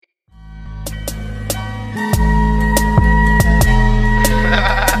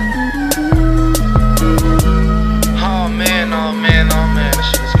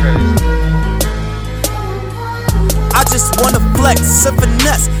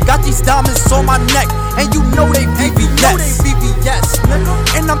Got these diamonds on my neck, and you know they VVS, nigga.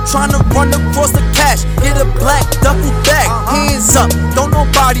 And I'm tryna run across the cash, get a black duffel bag, hands up, don't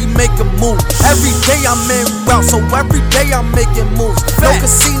nobody make a move. Every day I'm in route, so every day I'm making moves. No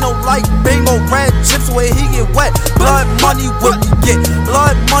casino like bingo, red chips where he get wet. Blood money what we get,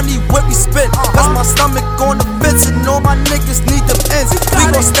 blood money what we spend. Cause my stomach on the fence and all my niggas need them ends. We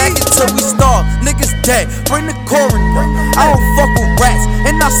gon' stack it till we starve, niggas dead, bring the coroner. I don't fuck with rats,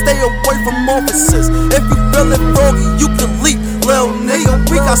 and I stay away from officers. If you feelin' froggy, you can leap, lil' nigga.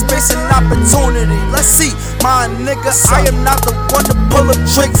 We got space and opportunity, let's see, my nigga. I am not the one to pull a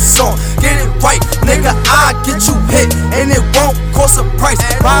tricks on. Get it right, nigga, I get you hit, and it won't cost a price.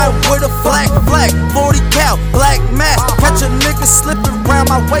 Ride with a flag, 40 cal, black mask. Catch a nigga slipping round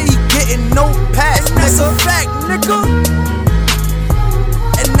my way, he getting no pass. That's a fact, nigga.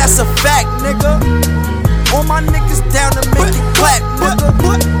 And that's a fact, nigga. All my niggas down to make it clap, nigga.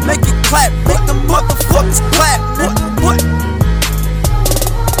 Make it clap, make the motherfuckers clap, nigga.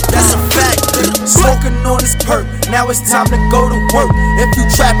 That's a fact, nigga. Smoking on this perk, now it's time to go to work. If you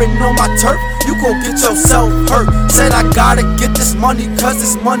trapping on my turf, you gon' get yourself hurt. Said I gotta get this money, cause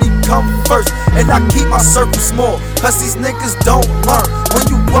this money come first. And I keep my circle small, cause these niggas don't learn. When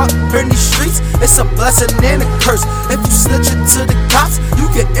you up in these streets, it's a blessing and a curse. If you snitchin' to the cops, you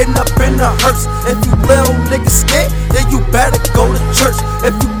can end up in a hearse. If you little niggas scared, then you better go to church.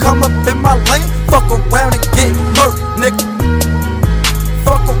 If you come up in my lane, fuck around and get murked, nigga.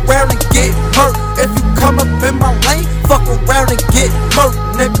 Fuck around and get hurt. If you come up in my lane, fuck around and get murked,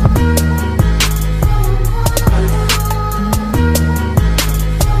 nigga.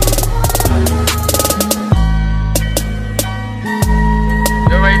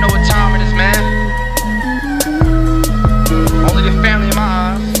 You already know what time it is, man. Only the family in my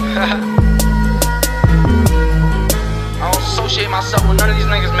eyes. I don't associate myself with none of these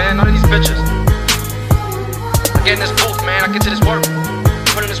niggas, man. None of these bitches. I get in this booth, man. I get to this work.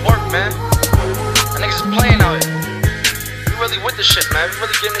 Put in this work, man. That niggas is playing out here. We really with this shit, man. We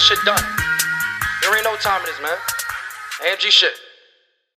really getting this shit done. You already know what time it is, man. AMG shit.